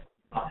 like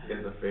sake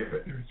is a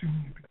favorite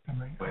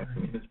in my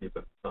community,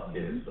 but sake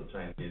is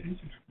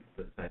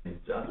the Chinese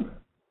jasmine.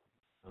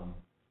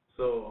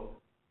 So,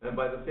 and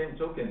by the same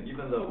token,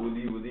 even the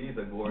uli,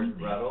 the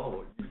gourd rattle,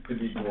 what used to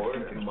be gourd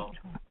and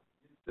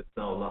it's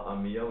now La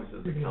Amia, which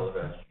is the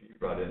calabash tree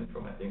brought in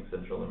from, I think,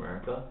 Central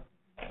America.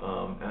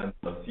 And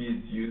the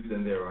seeds used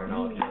in there are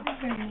now just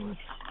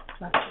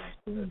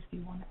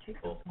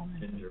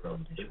ginger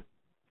relative.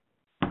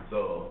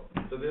 So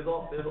there's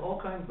all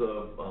kinds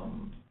of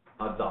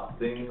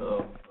adopting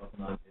of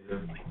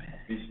non-native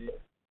species.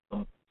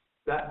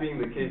 That being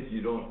the case,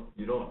 you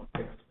don't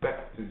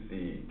expect to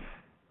see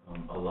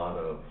a lot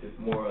of. It's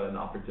more an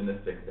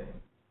opportunistic thing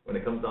when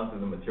it comes down to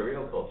the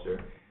material culture.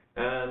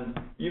 And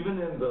even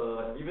in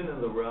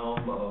the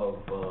realm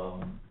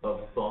of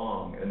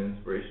song and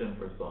inspiration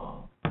for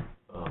song,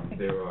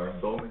 there are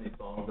so many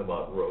songs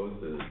about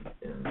roses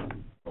in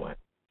Hawaii.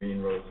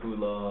 Green Rose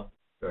Hula,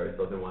 various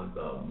other ones,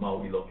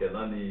 Maui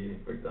Lokelani,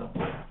 for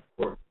example,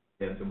 or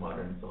into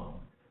modern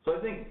song. So I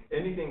think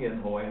anything in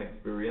Hawaiian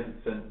experience,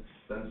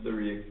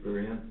 sensory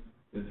experience,